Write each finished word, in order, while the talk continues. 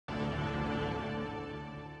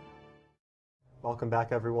Welcome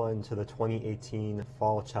back, everyone, to the 2018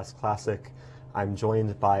 Fall Chess Classic. I'm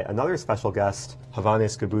joined by another special guest,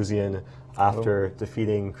 Hovhannes Gabuzyan, after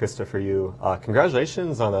defeating Christopher Yu.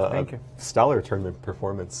 Congratulations on a stellar tournament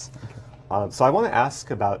performance. So I want to ask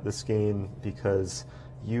about this game because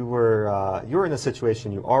you were in a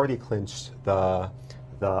situation you already clinched the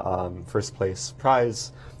first place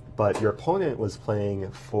prize, but your opponent was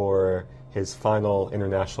playing for his final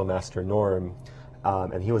international master norm.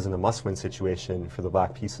 And he was in a must-win situation for the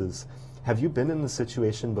black pieces. Have you been in the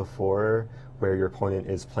situation before where your opponent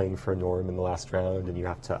is playing for a norm in the last round and you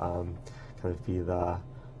have to kind of be the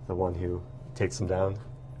one who takes them down?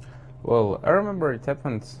 Well, I remember it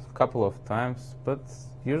happened a couple of times, but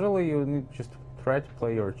usually you need just try to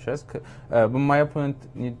play your chess. But my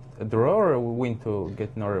opponent need a draw or a win to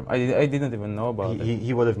get norm. I didn't even know about it.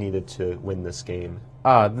 He would have needed to win this game.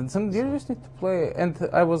 Then you just need to play, and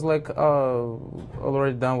I was like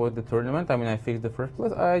already done with the tournament. I mean, I fixed the first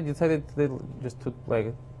place. I decided just to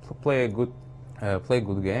play a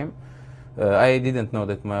good game. I didn't know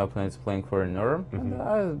that my opponent is playing for a norm,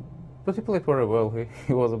 but he played very well.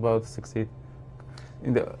 He was about to succeed,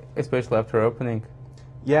 especially after opening.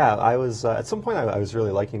 Yeah, I was at some point I was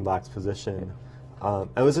really liking black's position.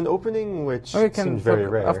 It was an opening which seemed very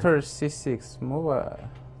rare. After c6 move.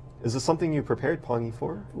 Is this something you prepared, pawn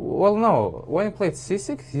e4? Well, no. When I played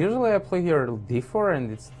c6, usually I play here d4,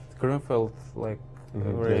 and it's Grunfeld like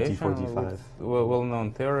variation d4, d5. with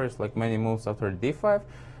well-known theories, like many moves after d5.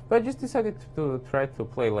 But I just decided to try to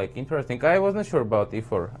play like interesting. I wasn't sure about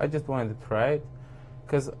e4. I just wanted to try it,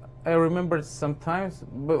 because I remembered sometimes,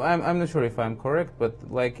 but I'm not sure if I'm correct, but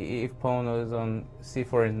like if pawn is on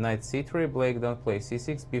c4 and knight c3, Blake don't play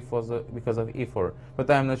c6 because of e4.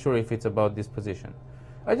 But I'm not sure if it's about this position.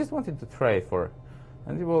 I just wanted to try e4.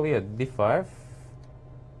 And well, yeah, d5,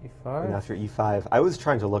 e5. And after e5, I was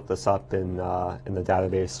trying to look this up in the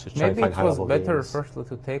database to try and find high-level games. Maybe it was better firstly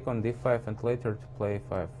to take on d5 and later to play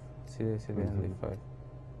e5. CD and d5.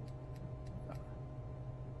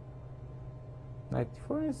 Knight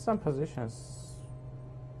d4 in some positions.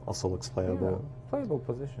 Also looks playable. Yeah, playable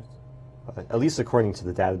positions. At least according to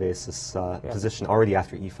the database, this position already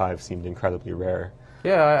after e5 seemed incredibly rare.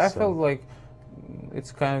 Yeah, I felt like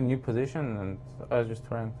it's kind of new position, and I was just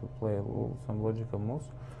trying to play some logical moves.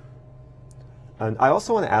 And I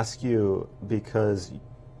also want to ask you, because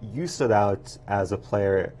you stood out as a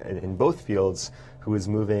player in both fields who was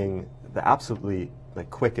moving the absolutely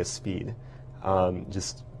quickest speed,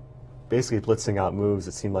 just basically blitzing out moves.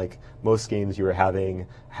 It seemed like most games you were having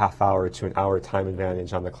half-hour to an hour time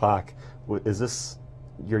advantage on the clock. Is this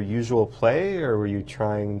your usual play, or were you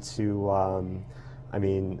trying to,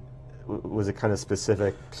 was it kind of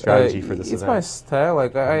specific strategy for this event? It's my style.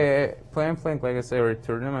 Like I'm playing like I say every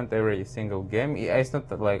tournament, every single game. It's not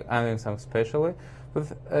that like I'm doing something specially,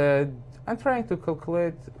 but I'm trying to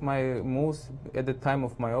calculate my moves at the time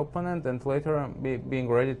of my opponent, and later on being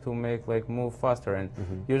ready to make move faster. And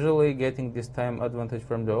usually getting this time advantage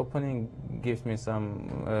from the opening gives me some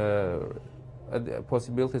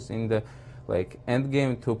possibilities in the end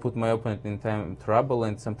game to put my opponent in time trouble.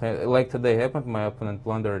 And sometimes, like today happened, my opponent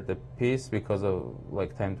blundered the piece because of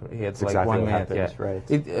time. He had exactly 1 minute. Happens, right?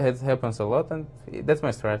 It happens a lot, and that's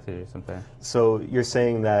my strategy sometimes. So you're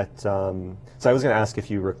saying that. So I was going to ask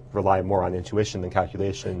if you rely more on intuition than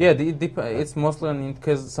calculation. Yeah, it's mostly on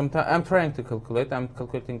because sometimes I'm trying to calculate. I'm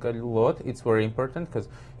calculating a lot. It's very important because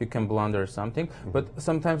you can blunder something. But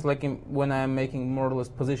sometimes, when I'm making more or less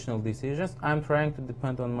positional decisions, I'm trying to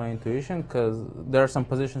depend on my intuition, because there are some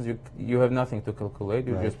positions you have nothing to calculate.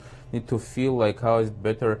 You just need to feel how is it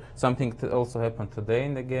better. Something also happened today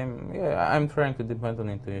in the game. Yeah, I'm trying to depend on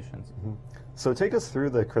intuitions. So take us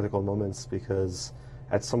through the critical moments, because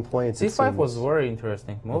at some point c5 was very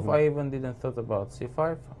interesting move. I even didn't thought about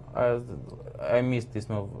c5. I missed this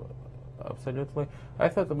move absolutely. I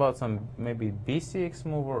thought about some maybe b6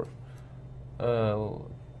 move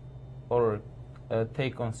or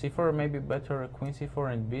take on c4, maybe better queen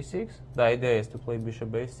c4 and b6. The idea is to play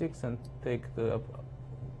bishop a6 and take the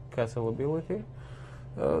castle ability.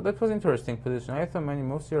 That was interesting position. I thought many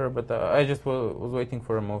moves here, but I just was waiting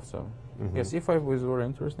for a move. So yeah, c5 was a very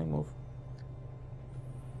interesting move.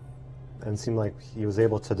 And it seemed like he was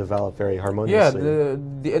able to develop very harmoniously.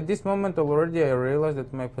 Yeah, at this moment already I realized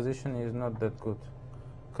that my position is not that good,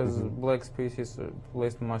 because black's piece is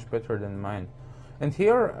placed much better than mine. And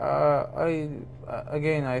here,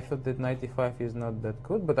 I thought that knight d5 is not that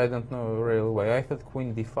good, but I don't know really why. I thought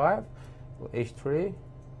queen d5, h3,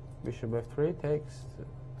 bishop f3 takes.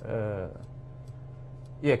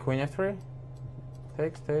 Queen f3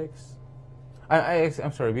 takes.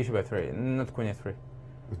 I'm sorry, bishop f3, not queen f3.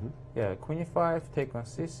 Yeah, queen e5, take on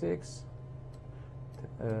c6,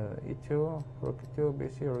 e2, rook e2,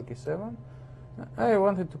 bc, rook e7. I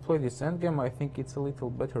wanted to play this endgame. I think it's a little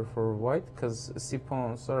better for white because c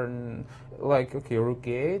pawns are like, okay, rook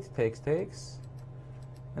e8 takes,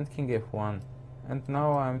 and king f1. And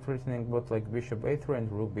now I'm threatening both like bishop a3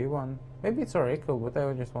 and rook b1. Maybe it's equal, but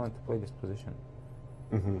I just wanted to play this position.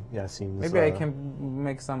 Yeah, seems. Maybe I can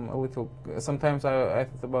make a little. Sometimes I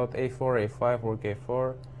thought about a4, a5, rook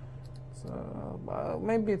a4. So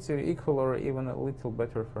maybe it's equal or even a little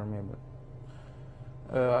better for me.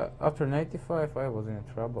 But after 95, I was in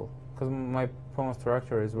trouble because my pawn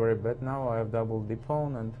structure is very bad now. I have double the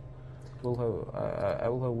pawn and I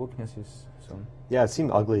will have weaknesses soon. Yeah, it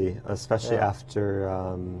seemed ugly, especially after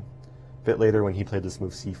a bit later when he played this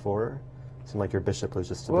move c4. It seemed like your bishop was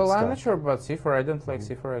just a bit stuck. I'm not sure about c4. I don't like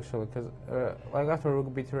c4 actually because like after rook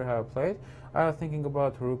b3 how I played, I was thinking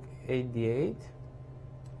about rook 8 d8.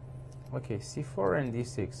 Okay, c4 and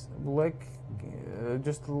d6. Like,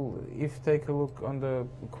 just if take a look on the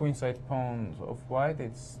queenside pawns of white,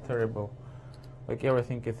 it's terrible. Like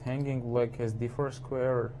everything is hanging. Like has d4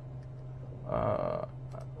 square.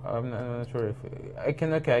 I'm not sure if I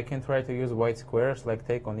can. Okay, I can try to use white squares, like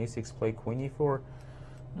take on e6, play queen e4.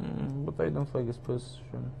 But I don't like this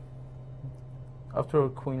position. After a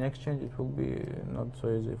queen exchange, it will be not so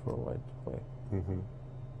easy for white to play.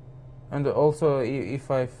 And also, if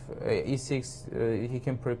e6, he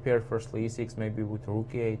can prepare firstly e6, maybe with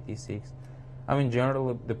rook e8, e6. I mean,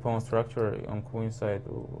 generally, the pawn structure on queen side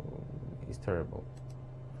is terrible.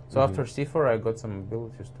 So after c4, I got some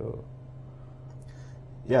abilities to.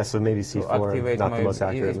 Yeah, so maybe c4 activate not the most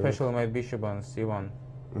accurate especially move. my bishop on c1.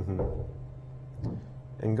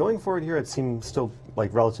 And going forward here, it seems still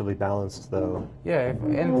like relatively balanced, though. Yeah, and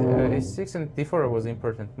e6 and d4 was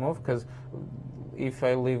important move because if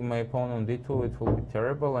I leave my pawn on d2, it will be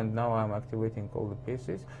terrible. And now I'm activating all the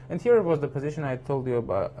pieces. And here was the position I told you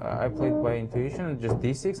about. I played by intuition, just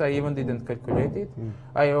d6. I even didn't calculate it.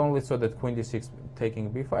 I only saw that queen d6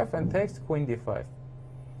 taking b5 and takes queen d5.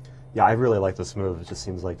 Yeah, I really like this move. It just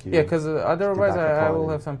seems like you. Yeah, because otherwise I will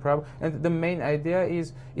have some problem. And the main idea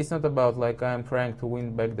is it's not about like I'm trying to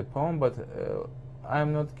win back the pawn, but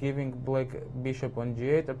I'm not giving black bishop on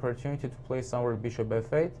g8 opportunity to play somewhere bishop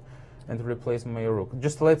f8 and replace my rook.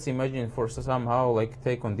 Just let's imagine for somehow like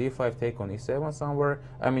take on d5, take on e7 somewhere.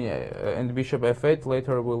 I mean, and bishop f8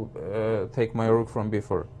 later will take my rook from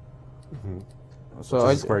b4. So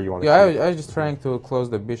Which is where you want to I just trying to close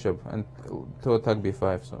the bishop and to attack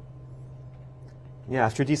b5. So. Yeah,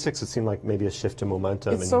 after d6, it seemed like maybe a shift in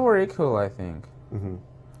momentum. It's over equal, I think.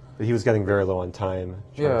 But he was getting very low on time.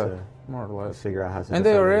 Yeah, more or less. Figure out how to. And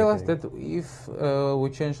I realized that if we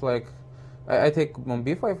change, like, I take on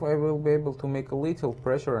b5, I will be able to make a little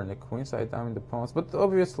pressure on the queen side. I mean the pawns, but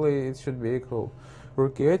obviously it should be equal.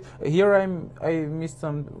 Rook e8. Here I missed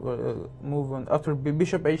some move on after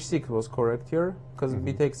bishop h6 was correct here because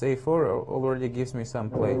b takes a4 already gives me some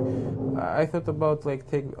play. I thought about like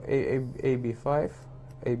take a b5,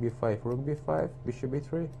 rook b5, bishop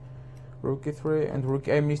b3, rook e3, and rook.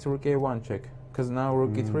 I missed rook a1 check because now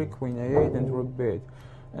rook e3, queen a8, and rook b8,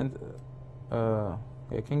 and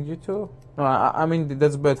yeah, king g2. No, I mean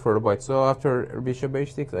that's bad for white. So after bishop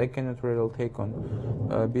h6, I cannot really take on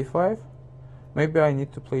b5. Maybe I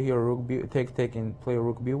need to play here rook b, play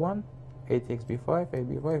rook b1, a takes b5, a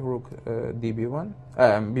b5, rook db1,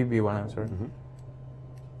 bb1. I'm sorry.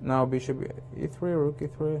 Now bishop e3, rook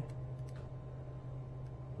e3,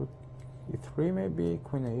 rook e3 maybe,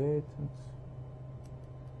 queen a8.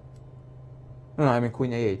 No, I mean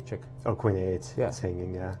queen a8 check. Oh, queen a8. Yeah, it's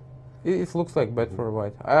hanging. Yeah. It looks like bad for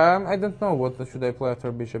white. I don't know what should I play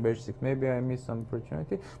after bishop h6. Maybe I missed some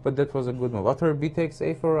opportunity, but that was a good move. After b takes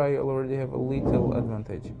a4, I already have a little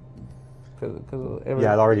advantage.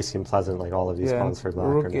 Yeah, it already seemed pleasant, like all of these pawns for black.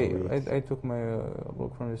 Rook I took my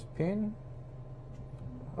rook from the spin.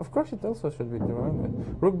 Of course, it also should be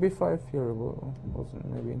drawing. Rook b5 here was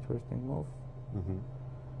maybe interesting move.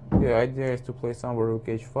 Yeah, idea is to play somewhere rook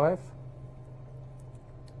h5.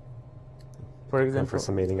 For example, for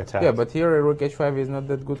some mating attack. Yeah, but here rook h5 is not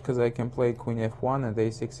that good because I can play queen f1 and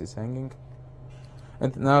a6 is hanging.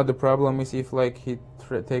 And now the problem is if like he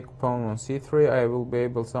take pawn on c3, I will be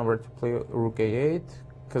able somewhere to play rook a8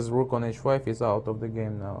 because rook on h5 is out of the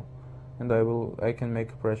game now, and I can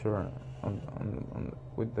make pressure on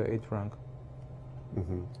with the 8th rank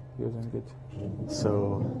using it.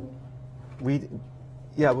 So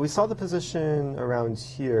we saw the position around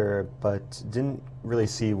here, but didn't really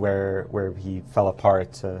see where he fell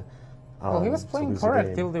apart. Well, he was playing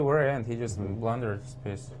correct till the very end. He just blundered his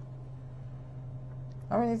piece.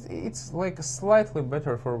 I mean, it's like slightly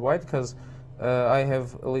better for white because I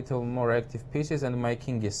have a little more active pieces and my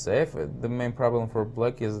king is safe. The main problem for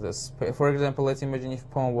black is this. For example, let's imagine if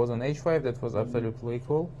pawn was on h5, that was absolutely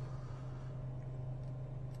equal.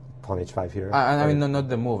 Pawn h5 here. I mean, no, not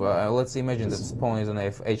the move. Let's imagine that pawn is on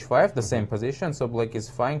h5, the same position, so black is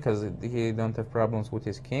fine because he don't have problems with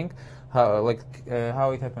his king. How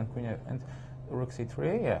it happened? Queen and rook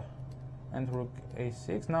c3, yeah, and rook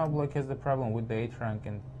a6. Now black has the problem with the 8 rank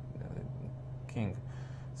and king.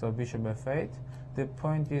 So bishop f8. The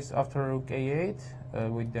point is after rook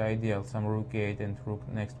a8 with the ideal some rook a8 and rook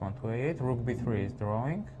next one to a8. Rook b3 is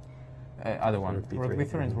drawing. Other one rook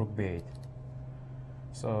b3 and rook b8.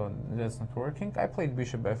 So that's not working. I played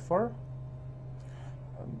bishop f4,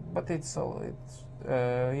 but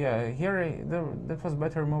yeah, here that was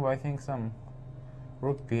better move. I think some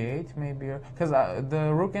rook b8 maybe, because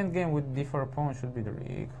the rook endgame with d4 pawn should be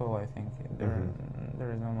equal. I think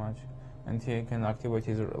there is not much, and he can activate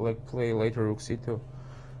his play later rook c2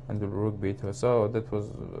 and the rook b2. So that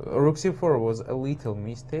was rook c4 was a little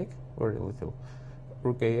mistake, very little.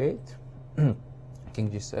 Rook a8. King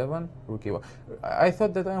g7, rook e1. I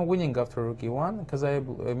thought that I'm winning after rook e1 because I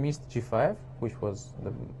missed g5, which was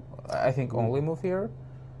I think only move here.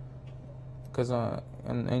 Because on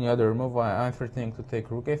any other move, I'm threatening to take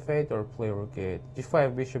rook f8 or play rook a8.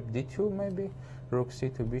 g5, bishop d2 maybe, rook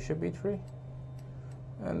c2, bishop e3,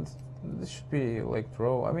 and this should be like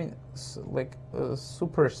draw. I mean, like a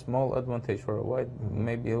super small advantage for a white,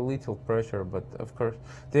 maybe a little pressure, but of course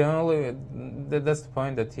that's the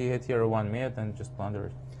point that he had here 1 minute and just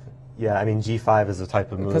blundered. Yeah, I mean g5 is the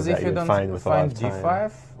type of move that you would find with a lot of time.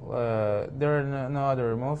 g5, there are no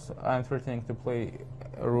other moves. I'm threatening to play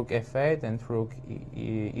rook f8 and rook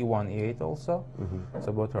e1, e8 also.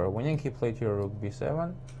 So both are winning. He played here rook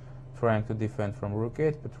b7, trying to defend from rook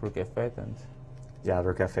 8, but rook f8 and. Yeah,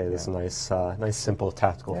 rook f8 is a nice simple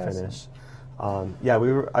tactical finish. Yeah,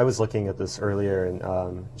 I was looking at this earlier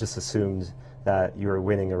and just assumed that you were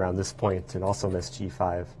winning around this point and also missed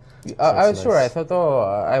g5. So I was sure. I thought,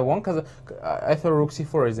 I won because I thought rook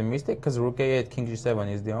c4 is a mistake because rook a8, king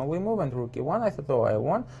g7 is the only move, and rook e1. I thought, I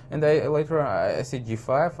won, and later I see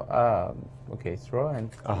g5. Okay, it's draw,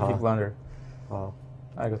 and he blundered. Wow.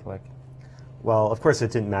 I got lucky. Well, of course,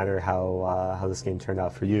 it didn't matter how this game turned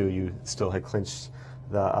out for you. You still had clinched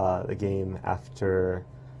the game after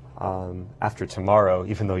tomorrow,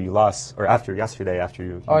 even though you lost, or after yesterday, after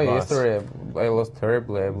you lost. Yesterday I lost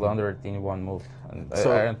terribly. I blundered in one move, and I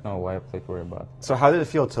don't know why I played worry about. So how did it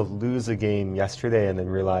feel to lose a game yesterday and then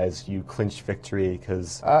realize you clinched victory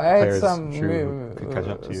because I had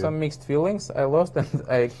some mixed feelings. I lost and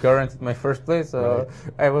I guaranteed my first place, so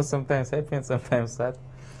I was sometimes happy and sometimes sad.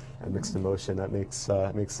 A mixed emotion, that makes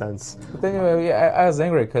sense. But anyway, I was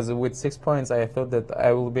angry because with 6 points I thought that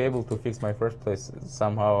I will be able to fix my first place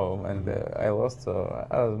somehow, and I lost, so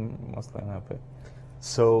I was mostly unhappy.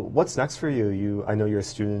 So what's next for you? I know you're a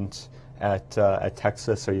student at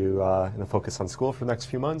Texas. Are you going to focus on school for the next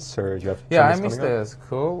few months, or do you have? Yeah, I missed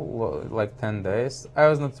school like 10 days. I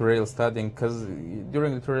was not really studying because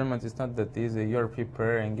during the tournament it's not that easy. You're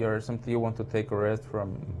preparing, you want to take a rest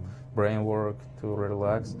from brain work to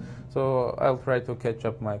relax. So I'll try to catch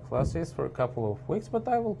up my classes for a couple of weeks, but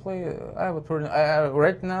I will play. I have a tournament.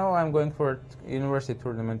 Right now I'm going for a university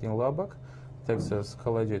tournament in Lubbock, Texas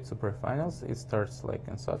Collegiate Superfinals. It starts like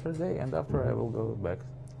on Saturday, and after I will go back.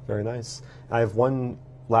 Very nice. I have one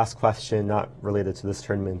last question, not related to this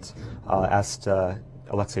tournament. Asked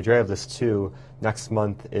Alexei Dreyev this too. Next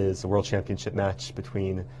month is a World Championship match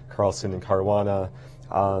between Carlsen and Caruana.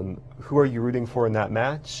 Who are you rooting for in that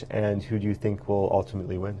match, and who do you think will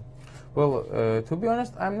ultimately win? Well, to be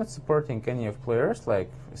honest, I'm not supporting any of players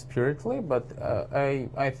like spiritually, but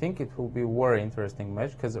I think it will be a very interesting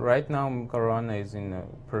match because right now Caruana is in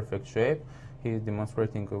perfect shape. He is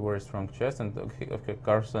demonstrating a very strong chess, and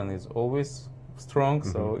Carlsen is always strong,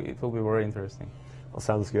 so it will be very interesting. Well,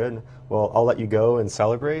 sounds good. Well, I'll let you go and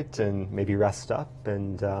celebrate and maybe rest up,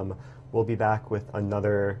 and we'll be back with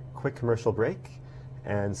another quick commercial break.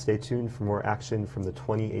 And stay tuned for more action from the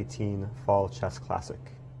 2018 Fall Chess Classic.